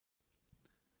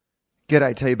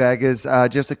G'day,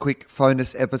 Teabaggers. Just a quick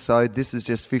FONUS episode. This is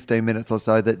just 15 minutes or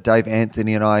so that Dave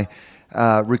Anthony and I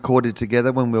recorded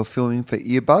together when we were filming for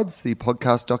Ear Buds, the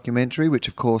podcast documentary, which,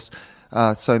 of course,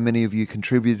 so many of you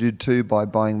contributed to by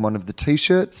buying one of the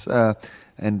T-shirts.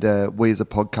 And we as a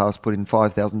podcast put in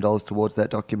 $5,000 towards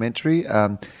that documentary.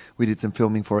 We did some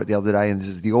filming for it the other day, and this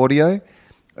is the audio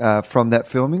from that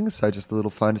filming. So just a little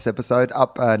FONUS episode.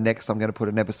 Up next, I'm going to put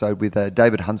an episode with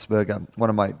David Huntsberger, one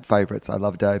of my favourites. I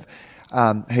love Dave.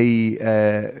 We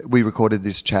recorded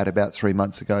this chat about 3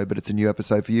 months ago, but it's a new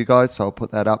episode for you guys, so I'll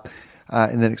put that up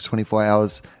in the next 24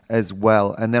 hours as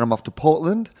well. And then I'm off to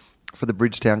Portland for the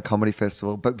Bridgetown Comedy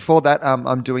Festival. But before that,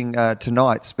 I'm doing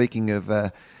tonight, speaking of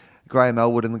Graham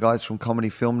Elwood and the guys from Comedy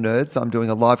Film Nerds, I'm doing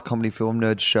a live Comedy Film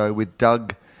Nerds show with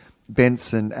Doug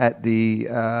Benson at the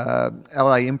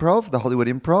LA Improv, the Hollywood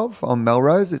Improv on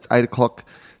Melrose. It's 8 o'clock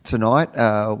tonight,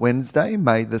 Wednesday,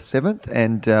 May the 7th.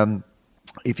 And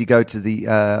if you go to the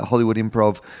Hollywood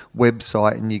Improv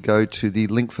website and you go to the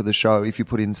link for the show, if you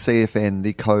put in CFN,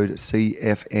 the code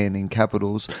CFN in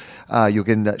capitals, you'll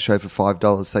get in that show for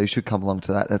 $5. So you should come along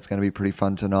to that. That's going to be pretty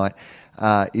fun tonight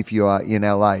if you are in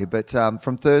LA. But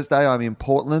from Thursday, I'm in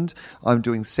Portland. I'm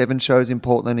doing 7 shows in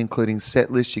Portland, including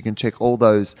set lists. You can check all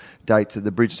those dates at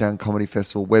the Bridgetown Comedy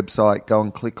Festival website. Go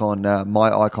and click on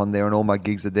my icon there, and all my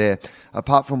gigs are there.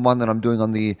 Apart from one that I'm doing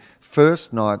on the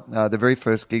first night, the very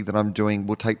first gig that I'm doing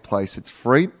will take place. It's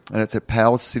free, and it's at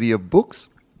Powell's City of Books.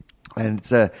 And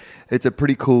it's a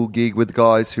pretty cool gig with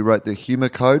guys who wrote the Humour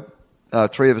Code.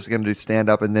 3 of us are going to do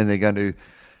stand-up, and then they're going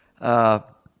to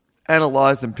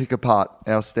analyse and pick apart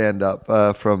our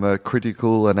stand-up from a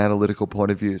critical and analytical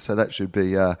point of view. So that should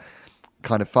be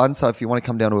kind of fun. So if you want to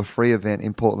come down to a free event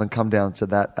in Portland, come down to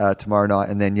that tomorrow night.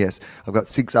 And then, yes, I've got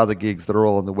 6 other gigs that are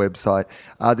all on the website.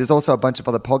 There's also a bunch of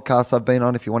other podcasts I've been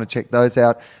on if you want to check those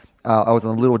out. I was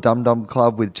on the Little Dum Dum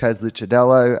Club with Chaz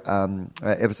Licciardello,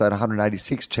 episode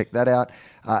 186. Check that out.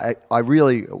 I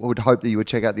really would hope that you would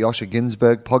check out the Osher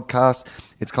Ginsberg podcast.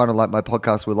 It's kind of like my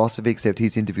podcast Philosophy, except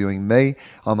he's interviewing me.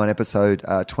 I'm on episode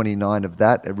 29 of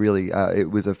that.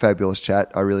 It was a fabulous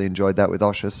chat. I really enjoyed that with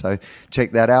Osher, so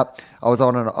check that out. I was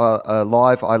on a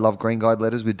live I Love Green Guide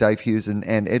Letters with Dave Hughes and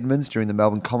Ann Edmonds during the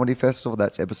Melbourne Comedy Festival.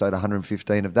 That's episode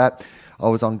 115 of that. I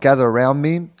was on Gather Around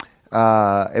Me,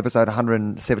 episode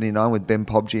 179 with Ben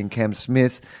Pobji and Cam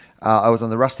Smith. I was on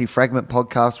the Rusty Fragment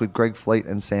podcast with Greg Fleet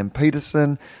and Sam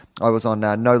Peterson. I was on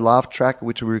No Laugh Track,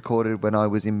 which we recorded when I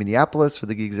was in Minneapolis for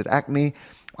the gigs at Acme.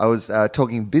 I was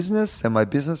talking business and my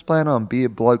business plan on Beer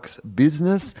Blokes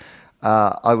Business.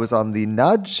 I was on The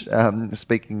Nudge,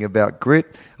 speaking about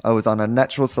grit. I was on A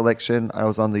Natural Selection. I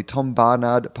was on the Tom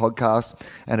Barnard podcast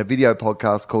and a video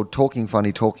podcast called Talking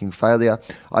Funny, Talking Failure.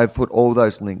 I've put all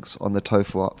those links on the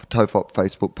TOFOP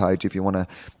Facebook page if you want to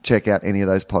check out any of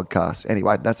those podcasts.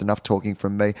 Anyway, that's enough talking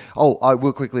from me. Oh, I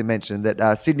will quickly mention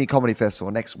that Sydney Comedy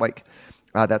Festival next week.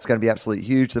 That's going to be absolutely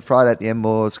huge. The Friday at the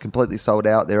Enmore is completely sold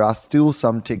out. There are still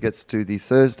some tickets to the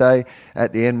Thursday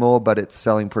at the Enmore, but it's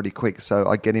selling pretty quick, so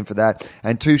I get in for that.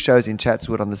 And 2 shows in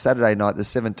Chatswood on the Saturday night, the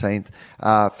 17th.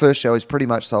 First show is pretty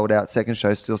much sold out. Second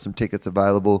show, still some tickets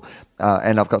available.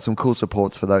 And I've got some cool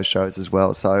supports for those shows as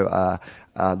well. So,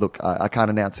 look, I can't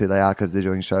announce who they are because they're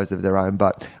doing shows of their own,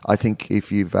 but I think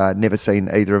if you've never seen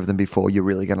either of them before, you're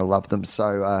really going to love them.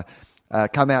 So,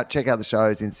 come out, check out the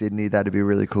shows in Sydney. That'd be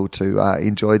really cool to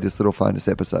enjoy this little FONUS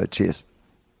episode. Cheers.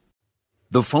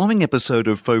 The following episode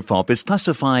of FOFOP is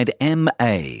classified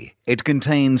MA. It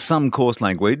contains some coarse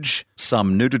language,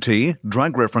 some nudity,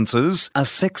 drug references, a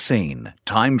sex scene,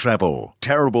 time travel,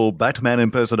 terrible Batman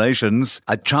impersonations,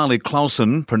 a Charlie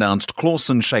Clausen, pronounced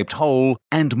Clausen-shaped hole,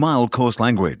 and mild coarse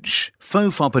language.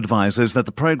 FOFOP advises that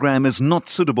the program is not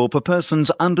suitable for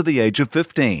persons under the age of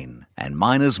 15, and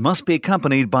minors must be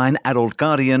accompanied by an adult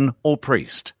guardian or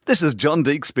priest. This is John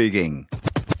Deek speaking.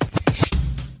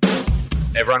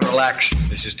 Everyone relax.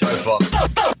 This is TOFOP.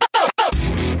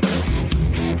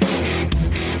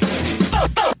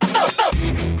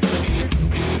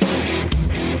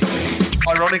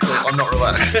 Ironically, I'm not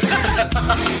relaxed.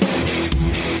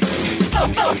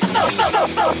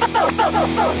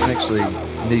 You actually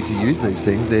need to use these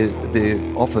things. They're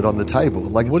offered on the table.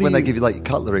 Like it's when they give you like your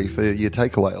cutlery for your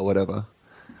takeaway or whatever.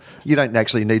 You don't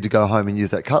actually need to go home and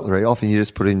use that cutlery. Often you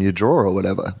just put it in your drawer or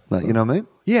whatever. Like, you know what I mean?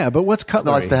 Yeah, but what's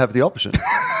cutlery? It's nice to have the option.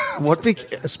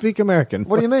 Speak American.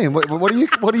 What do you mean? What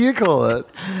do you call it?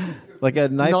 Like a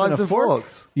knife Knives and a fork?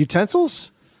 forks.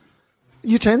 Utensils?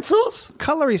 Utensils?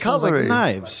 Cutlery sounds like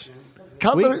knives.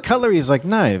 Cutlery is like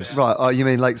knives. Right. Oh, you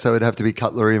mean like so it'd have to be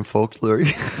cutlery and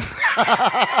forklery?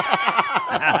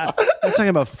 I'm talking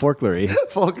about forklery.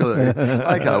 Forklery.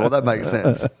 Okay, well that makes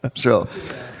sense. Sure.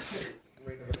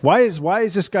 Why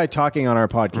is this guy talking on our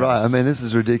podcast? Right. I mean, this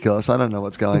is ridiculous. I don't know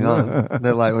what's going on.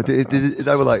 They're like, did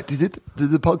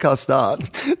the podcast start?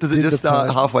 Does it just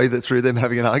start halfway through them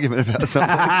having an argument about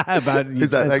something? Is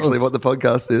that actually what the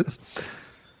podcast is?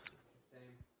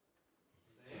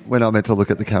 We're not meant to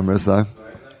look at the cameras, though.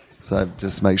 So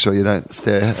just make sure you don't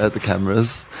stare at the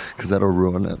cameras because that'll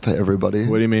ruin it for everybody.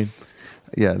 What do you mean?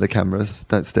 Yeah, the cameras.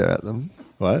 Don't stare at them.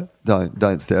 What?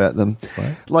 Don't stare at them.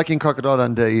 What? Like in Crocodile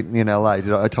Dundee in LA.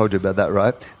 I told you about that,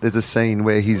 right? There's a scene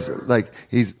where he's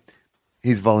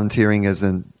volunteering as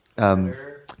an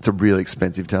it's a really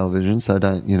expensive television, so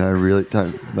don't.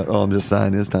 All I'm just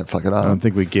saying is don't fuck it up. I don't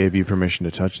think we gave you permission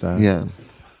to touch that. Yeah.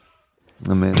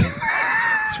 I mean,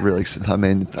 it's really. I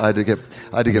mean, I had to get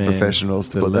professionals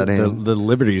to put that in. The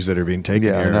liberties that are being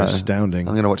taken here are astounding.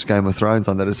 I'm going to watch Game of Thrones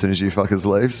on that as soon as you fuckers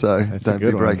leave. So don't be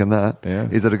breaking that. Yeah.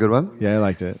 Is it a good one? Yeah, I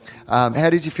liked it.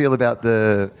 How did you feel about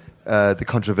the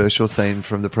controversial scene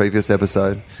from the previous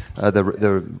episode,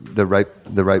 the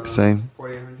rape scene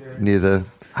near the?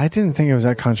 I didn't think it was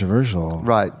that controversial.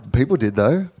 Right. People did,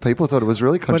 though. People thought it was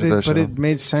really controversial. But it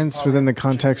made sense within the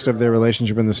context of their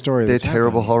relationship in the story. They're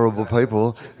terrible, horrible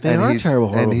people. They are terrible,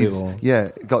 horrible people. Yeah,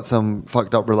 got some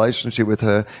fucked up relationship with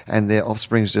her, and their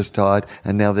offspring's just died,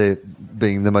 and now they're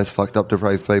being the most fucked up,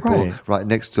 depraved people right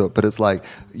next to it. But it's like,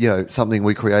 something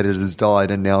we created has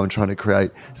died, and now I'm trying to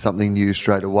create something new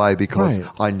straight away because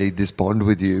I need this bond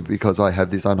with you, because I have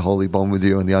this unholy bond with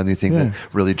you, and the only thing that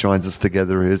really joins us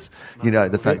together is,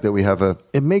 the fact that we have a...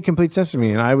 It made complete sense to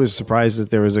me, and I was surprised that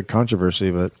there was a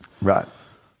controversy, but... Right.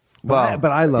 Well,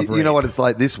 but I love rape. You know what it's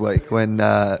like this week when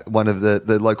one of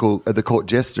the court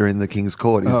jester in the King's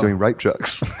Court is doing rape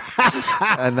jokes.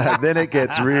 And then it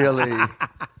gets really...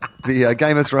 The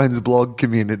Game of Thrones blog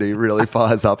community really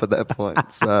fires up at that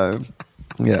point. So,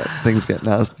 yeah, things get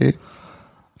nasty.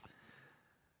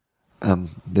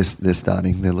 They're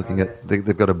starting. They're looking at...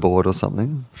 They've got a board or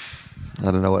something. I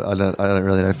don't know what... I don't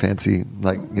really know fancy,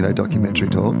 documentary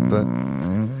talk, but...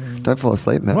 Don't fall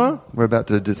asleep, man. What? We're about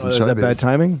to do some showbiz. Is that bad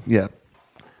timing? Yeah.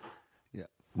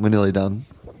 We're nearly done.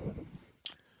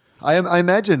 I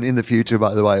imagine in the future,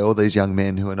 by the way, all these young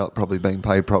men who are not probably being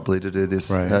paid properly to do this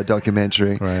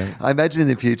documentary, I imagine in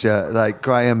the future, like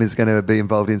Graham is going to be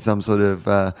involved in some sort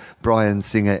of Bryan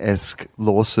Singer-esque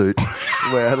lawsuit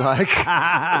where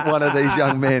one of these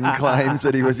young men claims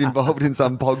that he was involved in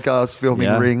some podcast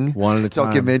filming ring,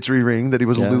 documentary ring that he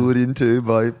was lured into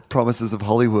by promises of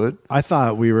Hollywood. I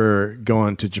thought we were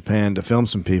going to Japan to film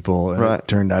some people, and it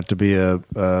turned out to be a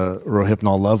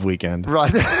Rohypnol love weekend.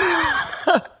 Right.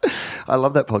 I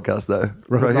love that podcast, though.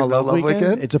 Rohypnol Love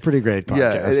Weekend? It's a pretty great podcast.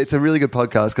 Yeah, it's a really good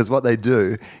podcast because what they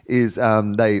do is they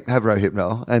have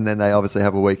Rohypnol and then they obviously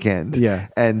have a weekend. Yeah.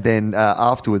 And then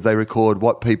afterwards they record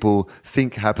what people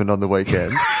think happened on the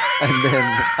weekend. And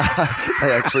then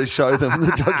they actually show them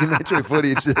the documentary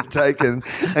footage they've taken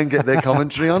and get their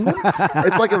commentary on them.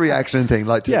 It's like a reaction thing,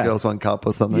 like Two Girls, One Cup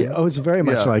or something. Yeah, it's very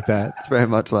much like that. It's very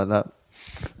much like that.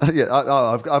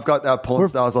 I've got porn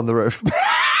stars on the roof.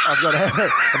 I've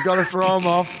got to throw them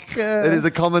off. It is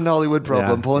a common Hollywood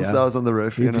problem. Porn stars on the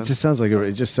roof. It just sounds like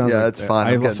it just sounds. Yeah, like, it's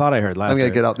fine. I thought I heard laughter. I'm going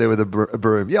to get up there with a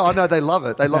broom. Yeah, I know they love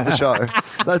it. They love the show.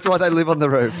 That's why they live on the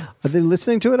roof. Are they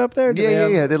listening to it up there?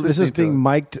 Yeah. They're listening. This is being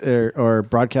mic'd or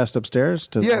broadcast upstairs.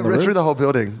 Through the whole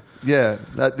building. Yeah,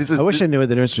 I wish I knew what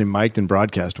the difference between mic'd and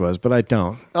broadcast was, but I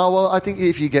don't. Oh well, I think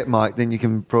if you get mic'd, then you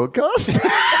can broadcast.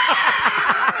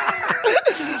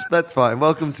 That's fine.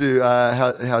 Welcome to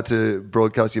how to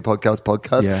broadcast your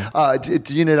podcast. Yeah.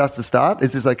 Do you need us to start?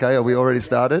 Is this okay? Are we already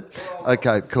started?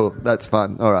 Okay, cool. That's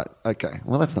fine. All right. Okay.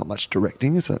 Well, that's not much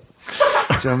directing, is it?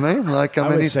 Do you know what I mean?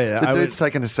 I would say that. The dude's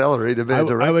taking a salary to be a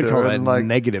director. I would call that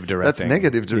negative directing. That's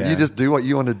negative. You just do what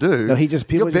you want to do. No,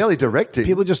 you're barely directing.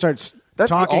 People just start talking,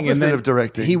 the opposite and then of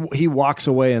directing. He walks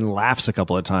away and laughs a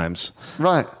couple of times.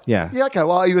 Right. Yeah. Yeah. Okay.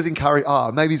 Well, he was encouraged.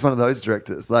 Maybe he's one of those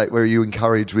directors, where you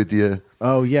encourage with your.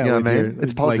 Oh yeah. You know what I mean?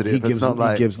 It's positive. He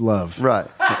gives love. Right.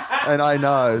 And I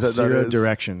know that zero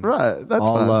direction. Right. That's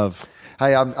all fine. Love.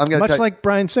 Hey, I'm going to much like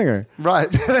Bryan Singer,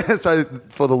 right? So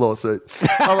for the lawsuit,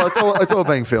 it's all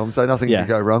being filmed, so nothing can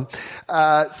go wrong.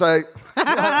 I'm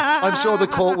sure the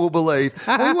court will believe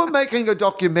we were making a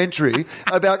documentary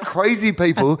about crazy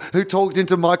people who talked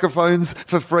into microphones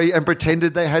for free and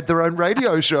pretended they had their own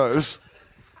radio shows.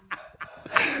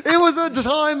 It was a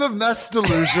time of mass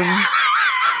delusion.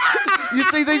 You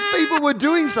see, these people were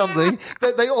doing something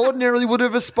that they ordinarily would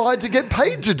have aspired to get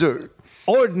paid to do.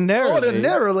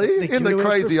 Ordinarily in the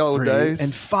crazy old days.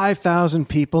 And 5,000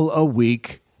 people a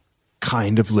week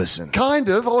kind of listen. Or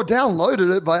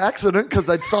downloaded it by accident because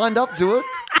they'd signed up to it.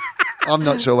 I'm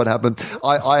not sure what happened.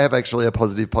 I have actually a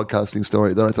positive podcasting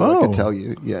story that I thought I could tell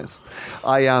you. Yes.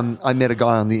 I met a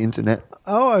guy on the internet.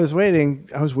 Oh, I was waiting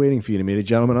for you to meet a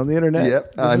gentleman on the internet.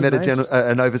 Yep. I met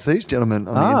an overseas gentleman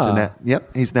on the internet.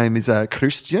 Yep. His name is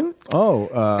Christian. Oh,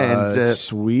 and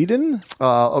Sweden?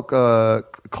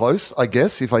 Close, I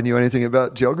guess, if I knew anything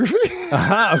about geography.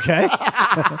 Okay.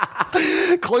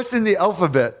 Close in the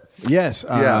alphabet. Yes,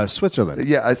 Switzerland.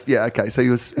 Yeah, okay. So he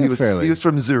was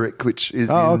from Zurich, which is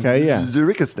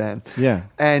Zurichstan. Yeah.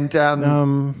 And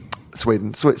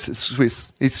Sweden, Swiss.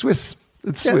 He's Swiss.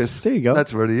 It's Swiss. There you go.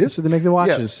 That's what he is. So they make the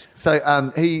watches. Yeah.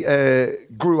 So he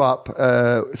grew up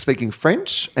speaking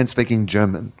French and speaking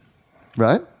German,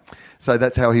 right? So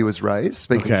that's how he was raised,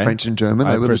 speaking French and German.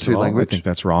 They were the two languages. I think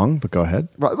that's wrong, but go ahead.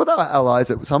 Right. Well, they were allies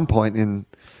at some point in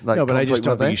no, but I just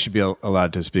don't think you should be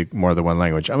allowed to speak more than one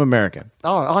language. I'm American.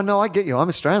 Oh, no, I get you. I'm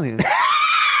Australian.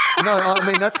 No, I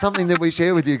mean, that's something that we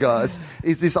share with you guys,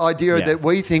 is this idea that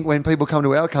we think when people come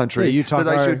to our country that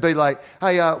they should be like,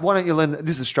 hey, why don't you learn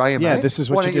this is Australia, mate? Yeah, this is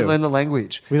what why don't you do. learn the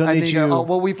language? We don't and need then you. go, oh,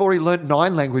 well, we've already learned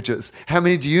 9 languages. How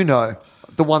many do you know?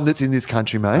 The one that's in this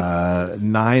country, mate.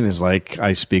 9 is like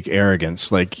I speak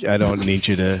arrogance. Like I don't need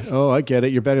you to. Oh, I get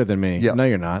it. You're better than me. Yep. No,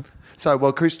 you're not. So,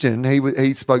 well, Christian,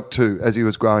 he spoke 2 as he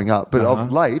was growing up, but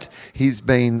of late he's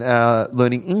been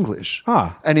learning English.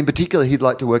 And in particular, he'd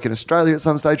like to work in Australia at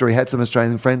some stage, or he had some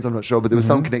Australian friends, I'm not sure, but there was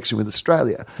some connection with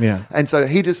Australia. Yeah. And so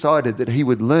he decided that he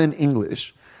would learn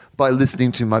English by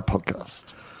listening to my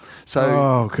podcast. So,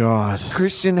 oh God,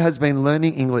 Christian has been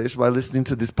learning English by listening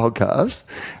to this podcast,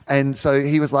 and so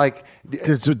he was like,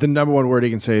 the number one word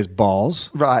he can say is balls.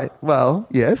 Right. Well,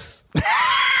 yes.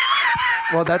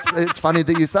 Well, it's funny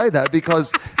that you say that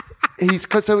because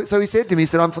so he said to me, he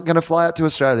said, I'm going to fly out to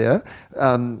Australia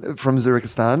from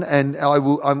Zurichistan, and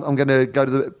I'm going to go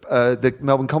to the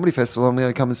Melbourne Comedy Festival. I'm going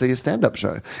to come and see a stand-up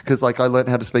show because I learned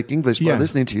how to speak English by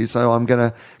listening to you. So I'm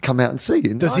going to come out and see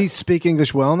you. Does he speak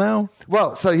English well now?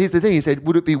 Well, so here's the thing. He said,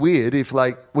 would it be weird if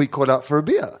we caught up for a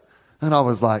beer? And I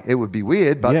was like, it would be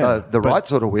weird, but the right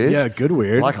sort of weird. Yeah, good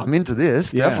weird. Like, I'm into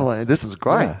this, definitely. This is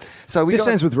great. Yeah. So this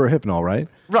ends with Rohypnol, right?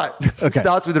 Right. Okay.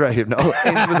 Starts with Rohypnol,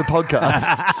 ends with the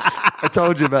podcast. I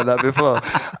told you about that before.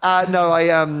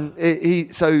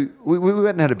 So we went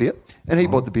and had a beer, and he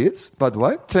bought the beers, by the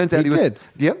way. Turns out he was... did?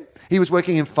 Yep. He was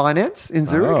working in finance in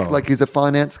Zurich, like he's a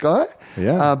finance guy.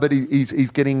 Yeah. But he's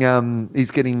getting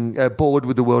bored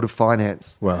with the world of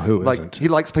finance. Well, who isn't? He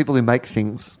likes people who make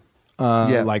things.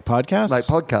 Like podcasts? Like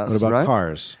podcasts, What about right?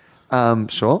 cars?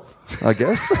 Sure, I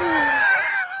guess.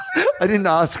 I didn't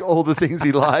ask all the things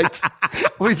he liked.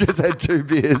 We just had 2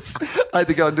 beers. I had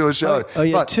to go and do a show. Oh,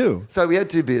 you had 2? So we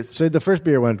had 2 beers. So the first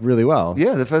beer went really well.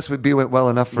 Yeah, the first beer went well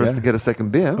enough for us to get a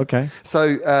second beer. Okay.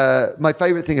 So my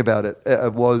favorite thing about it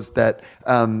was that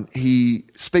he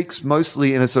speaks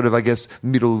mostly in a sort of, I guess,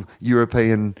 Middle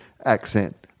European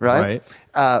accent. Right.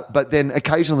 But then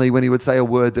occasionally when he would say a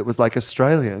word that was like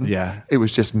Australian, it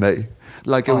was just me.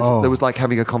 Like it was like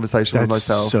having a conversation with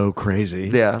myself. That's so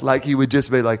crazy. Yeah. Like he would just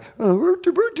be like, balls.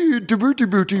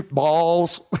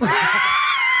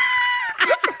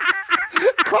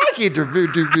 Crikey.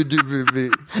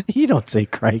 You don't say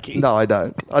crikey. No, I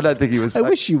don't. I don't think he was. I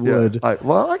wish you would.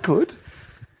 I could.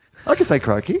 I could say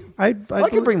crikey. I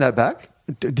can bring that back.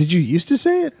 Did you used to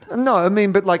say it? No, I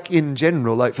mean, but like in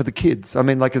general, like for the kids, I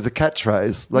mean, like as a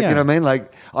catchphrase, like, you know what I mean?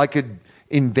 Like I could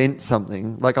invent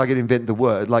something, like I could invent the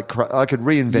word, like I could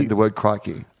reinvent the word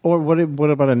crikey. Or what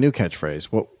about a new catchphrase?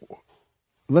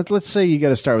 Let's say you got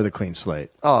to start with a clean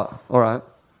slate. Oh, all right.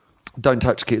 Don't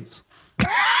touch kids.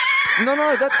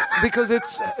 No, that's because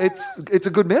it's a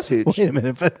good message. Wait a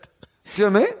minute, but... Do you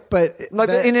know what I mean? But like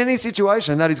in any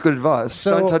situation, that is good advice.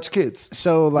 Don't touch kids.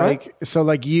 So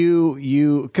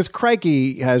you, because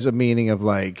crikey has a meaning of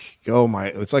like,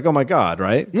 it's like, oh my God,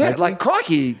 right? Yeah, crikey? like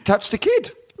crikey, touched a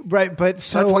kid. Right, but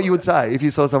so... That's what you would say if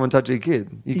you saw someone touching a kid.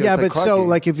 Yeah, but crikey. So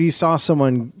like if you saw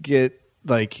someone get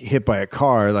like hit by a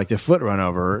car, like their foot run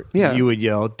over, you would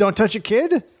yell, don't touch a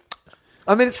kid?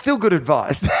 I mean, it's still good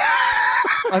advice.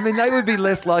 I mean, they would be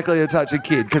less likely to touch a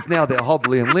kid because now they're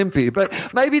hobbly and limpy. But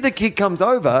maybe the kid comes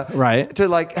over to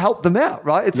like help them out,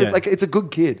 right? It's a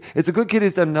good kid. It's a good kid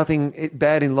who's done nothing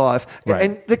bad in life,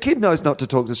 and the kid knows not to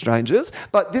talk to strangers.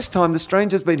 But this time, the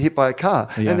stranger's been hit by a car,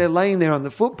 and they're laying there on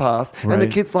the footpath, and the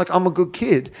kid's like, "I'm a good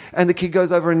kid," and the kid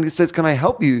goes over and says, "Can I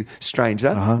help you,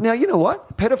 stranger?" Now you know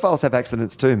what? Pedophiles have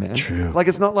accidents too, man. True. Like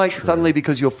it's not like suddenly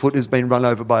because your foot has been run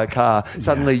over by a car,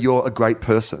 suddenly you're a great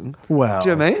person. Well, do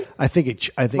you know what I mean?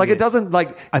 I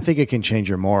think it can change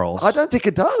your morals. I don't think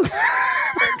it does.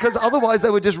 Because otherwise they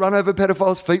would just run over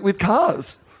pedophiles' feet with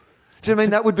cars. Do you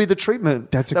mean that would be the treatment?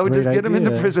 That's a That would just great get them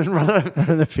into idea. prison, run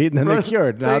On their feet, and then they're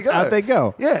cured. There you go. Out they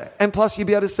go. Yeah, and plus you'd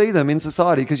be able to see them in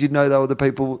society because you'd know they were the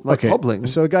people hobbling.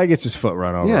 So a guy gets his foot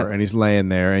run over, and he's laying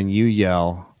there, and you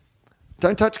yell,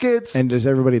 "Don't touch kids!" And does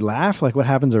everybody laugh? Like, what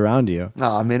happens around you?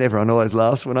 Oh, I mean, everyone always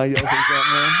laughs when I yell things out,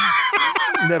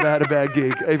 man. Never had a bad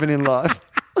gig, even in life.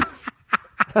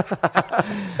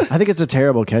 I think it's a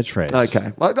terrible catchphrase.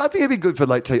 Okay. Well, I think it'd be good for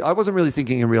like I wasn't really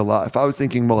thinking in real life. I was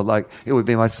thinking more like it would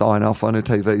be my sign off on a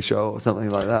TV show or something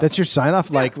like that. That's your sign off?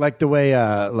 Like the way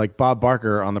like Bob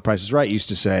Barker on The Price is Right used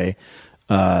to say,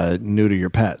 neuter your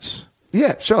pets.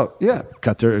 Yeah, sure. Yeah.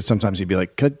 Sometimes he'd be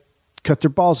like, cut their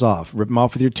balls off, rip them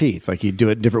off with your teeth. Like he'd do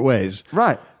it in different ways.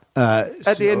 Right.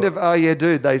 At the end of "Oh yeah,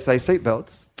 dude," they say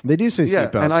seatbelts. They do say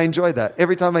seatbelts. And I enjoy that.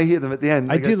 Every time I hear them at the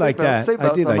end, I do like that.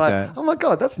 I do like that. Oh my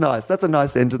God, that's nice. That's a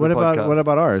nice end to the podcast. What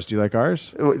about ours? Do you like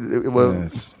ours? Well,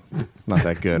 It's not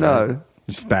that good. No. Right?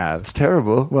 It's bad. It's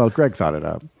terrible. Well, Greg thought it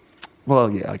up. Well,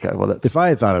 yeah, okay. Well, that's... If I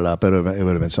had thought it up, it would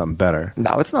have been something better.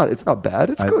 No, it's not. It's not bad.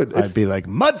 It's good. I'd be like,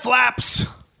 mud flaps!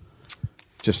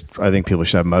 I think people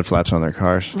should have mud flaps on their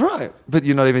cars. Right. But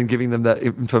you're not even giving them that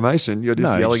information. You're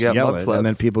just yelling out mud flaps. And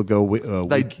then people go,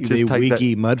 they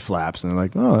wiki mud flaps. And they're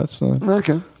like, oh, that's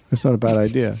not a bad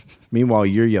idea. Meanwhile,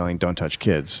 you're yelling, don't touch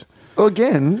kids. Well,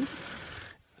 again...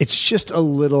 It's just a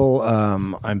little,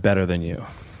 I'm better than you.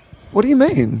 What do you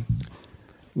mean?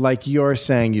 Like you're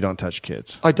saying you don't touch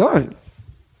kids. I don't.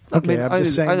 Okay, I'm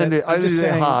just saying. I only do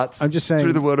their hearts. I'm just saying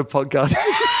through the word of podcast.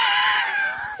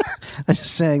 I'm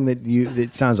just saying that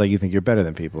it sounds like you think you're better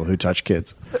than people who touch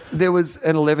kids. There was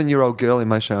an 11-year-old girl in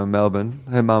my show in Melbourne.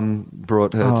 Her mum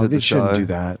brought her to the show. They shouldn't do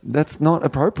that. That's not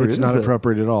appropriate. It's not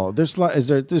appropriate at all. There's not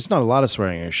a lot of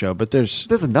swearing in your show, but there's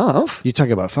enough. You talk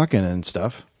about fucking and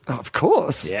stuff. Oh, of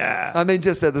course. Yeah. I mean,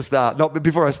 just at the start, not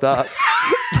before I start.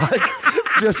 Like,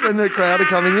 just when the crowd are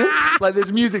coming in, like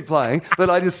there's music playing, but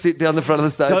I just sit down the front of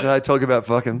the stage and I talk about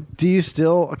fucking. Do you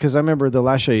still? Because I remember the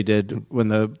last show you did when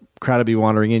the crowd would be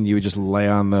wandering in, you would just lay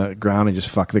on the ground and just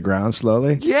fuck the ground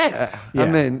slowly. Yeah. I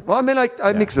mean,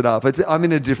 I mix it up. I'm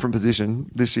in a different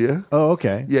position this year. Oh,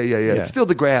 okay. Yeah. It's still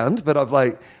the ground, but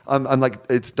I'm like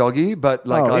it's doggy, but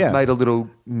like I've made a little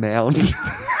mound of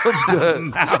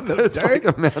dirt. It's like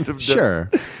a mound of dirt.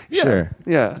 Sure. Yeah. Sure.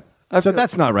 Yeah. So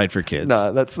that's not right for kids.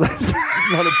 No, that's not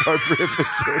appropriate for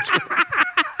children.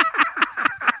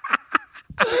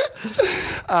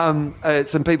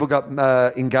 Some people got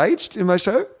engaged in my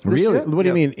show. Really? Year. What do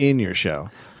you mean in your show?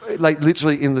 Like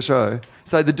literally in the show.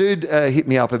 So the dude hit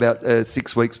me up about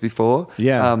 6 weeks before.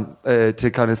 Yeah.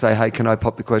 To kind of say, hey, can I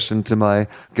pop the question to my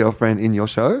girlfriend in your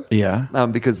show? Yeah.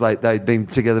 Because like they'd been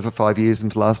together for 5 years,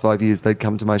 and for the last 5 years they'd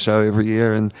come to my show every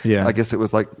year, and I guess it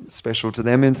was like special to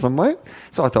them in some way.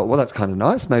 So I thought, well, that's kind of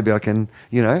nice. Maybe I can,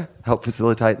 help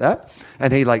facilitate that.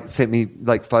 And he like sent me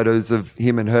like photos of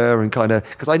him and her, and kind of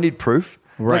because I need proof.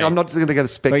 Right. Like I'm not just going to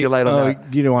speculate on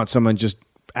that. You don't want someone just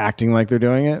acting like they're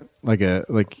doing it,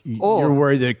 you're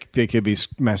worried that they could be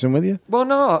messing with you. Well,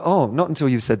 no, not until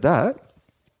you've said that.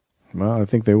 Well, I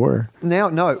think they were. Now,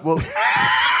 no. Well,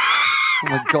 oh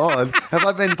my God, have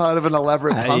I been part of an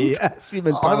elaborate punk? Yes, you've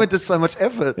been punked. I went to so much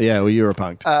effort. Yeah, well, you were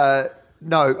punked.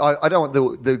 No, I don't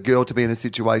want the girl to be in a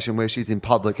situation where she's in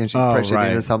public and she's pressured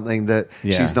into something that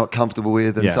she's not comfortable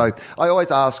with. And so I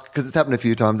always ask, because it's happened a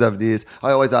few times over the years,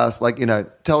 I always ask, like,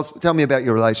 tell me about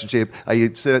your relationship. Are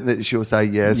you certain that she'll say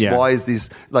yes? Yeah. Why is this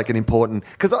like an important...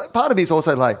 Because part of me is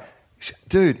also like,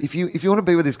 dude, if you want to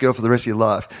be with this girl for the rest of your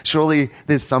life, surely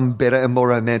there's some better and more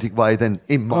romantic way than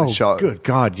in my show. Good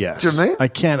God, yes. Do you know what I mean? I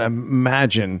can't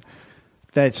imagine...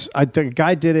 the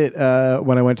guy did it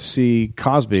when I went to see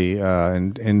Cosby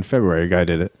in February. A guy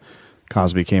did it.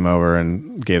 Cosby came over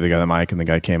and gave the guy the mic, and the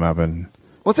guy came up and.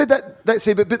 Well, but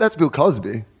that's Bill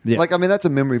Cosby. Yeah. Like, I mean, that's a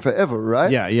memory forever, right?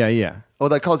 Yeah.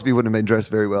 Although Cosby wouldn't have been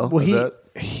dressed very well. Well,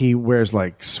 he wears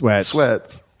like sweats.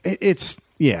 It's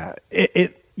yeah.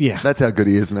 That's how good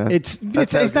he is, man. Is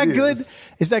that good?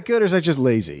 Is that good, or is that just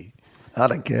lazy? I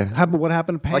don't care. What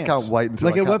happened to pants? I can't wait until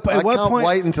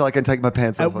wait until I can take my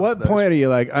pants off. At what point are you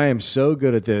like, I am so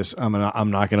good at this, I'm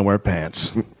not going to wear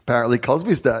pants? Apparently,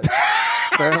 Cosby's day.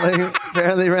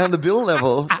 apparently, around the Bill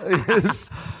level.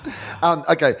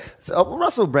 Okay, so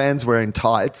Russell Brand's wearing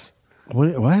tights.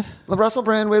 What? Russell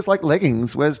Brand wears like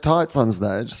leggings, wears tights on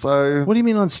stage. So, what do you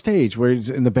mean on stage? Where he's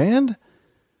in the band?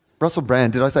 Russell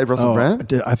Brand. Did I say Russell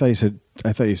Brand? I thought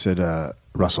you said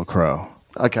Russell Crowe.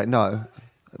 Okay, no.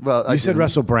 Well, you said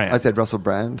Russell Brand. I said Russell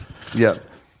Brand. Yeah.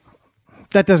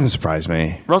 That doesn't surprise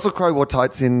me. Russell Crowe wore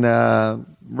tights in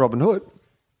Robin Hood.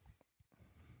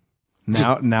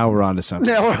 Now we're on to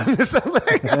something.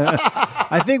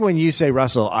 I think when you say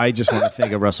Russell, I just want to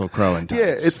think of Russell Crowe in tights.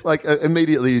 Yeah, it's like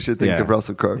immediately you should think of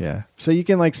Russell Crowe. Yeah. So you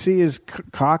can like see his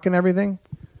cock and everything?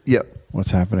 Yep.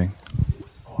 What's happening?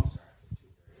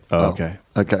 Oh, okay.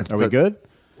 Okay. Are we good?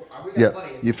 Yeah,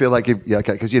 you feel like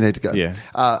okay, because you need to go. Yeah.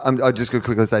 I'm just going to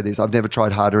quickly say this. I've never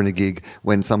tried harder in a gig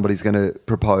when somebody's going to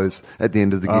propose at the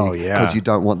end of the gig. Oh, yeah. Because you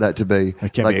don't want that to be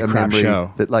It can't like be a crap memory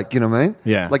show. that, like, you know what I mean?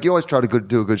 Yeah. Like, you always try to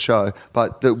do a good show,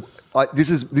 but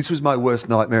this was my worst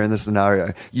nightmare in this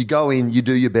scenario. You go in, you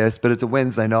do your best, but it's a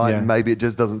Wednesday night, and maybe it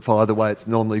just doesn't fire the way it's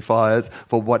normally fires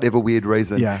for whatever weird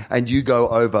reason. Yeah. And you go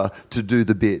over to do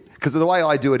the bit. Because the way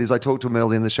I do it is I talk to them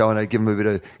early in the show and I give them a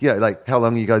bit of, like, how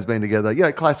long have you guys been together?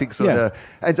 Classic sort of.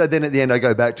 And so then at the end I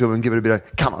go back to them and give it a bit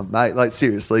of, come on, mate, like,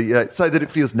 seriously, so that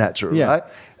it feels natural, right?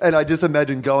 And I just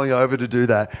imagine going over to do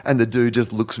that and the dude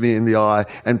just looks me in the eye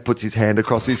and puts his hand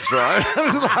across his throat. I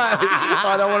was like,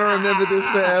 I don't want to remember this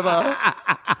forever.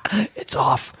 It's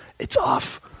off. It's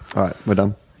off. All right, we're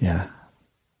done. Yeah.